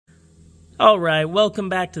Alright, welcome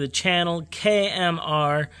back to the channel,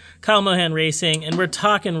 KMR, Kyle Mohan Racing, and we're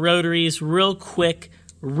talking rotaries, real quick,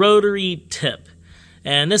 rotary tip.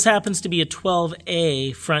 And this happens to be a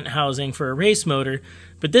 12A front housing for a race motor,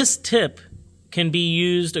 but this tip can be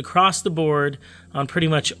used across the board on pretty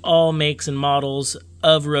much all makes and models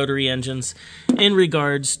of rotary engines in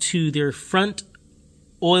regards to their front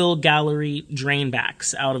oil gallery drain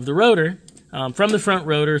backs out of the rotor. From the front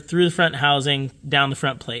rotor, through the front housing, down the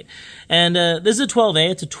front plate. And this is a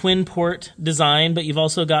 12A, it's a twin port design, but you've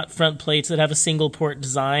also got front plates that have a single port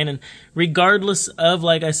design, and regardless of,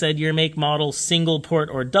 like I said, your make model, single port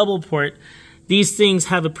or double port, these things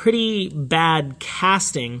have a pretty bad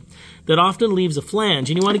casting that often leaves a flange,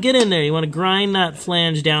 and you want to get in there, you want to grind that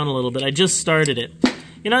flange down a little bit. I just started it.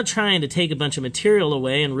 You're not trying to take a bunch of material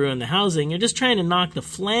away and ruin the housing, you're just trying to knock the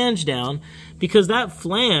flange down, because that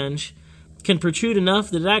flange can protrude enough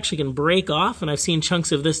that it actually can break off, and I've seen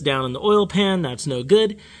chunks of this down in the oil pan. That's no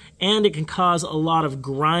good, and it can cause a lot of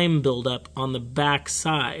grime buildup on the back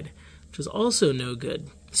side, which is also no good.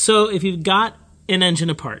 So if you've got an engine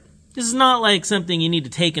apart, this is not like something you need to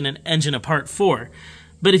take an engine apart for,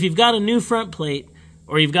 but if you've got a new front plate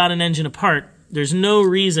or you've got an engine apart, there's no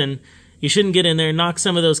reason you shouldn't get in there, knock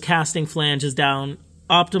some of those casting flanges down,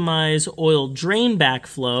 optimize oil drain back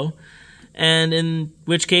flow, and in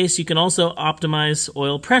which case you can also optimize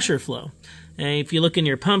oil pressure flow. And if you look in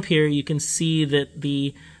your pump here, you can see that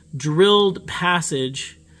the drilled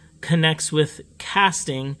passage connects with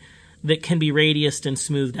casting that can be radiused and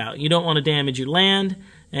smoothed out. You don't want to damage your land,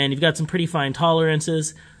 and you've got some pretty fine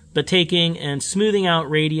tolerances, but taking and smoothing out,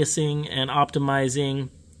 radiusing, and optimizing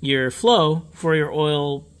your flow for your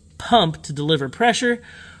oil pump to deliver pressure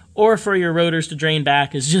or for your rotors to drain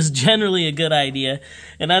back is just generally a good idea.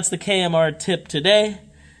 And that's the KMR tip today,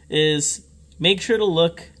 is make sure to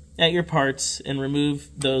look at your parts and remove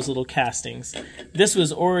those little castings. This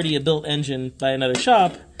was already a built engine by another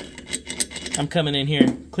shop. I'm coming in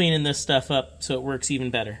here, cleaning this stuff up so it works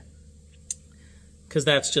even better, because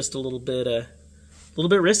that's just a little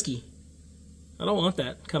bit risky. I don't want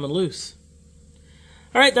that coming loose.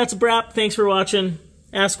 Alright, that's a wrap. Thanks for watching.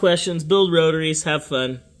 Ask questions, build rotaries, have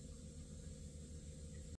fun.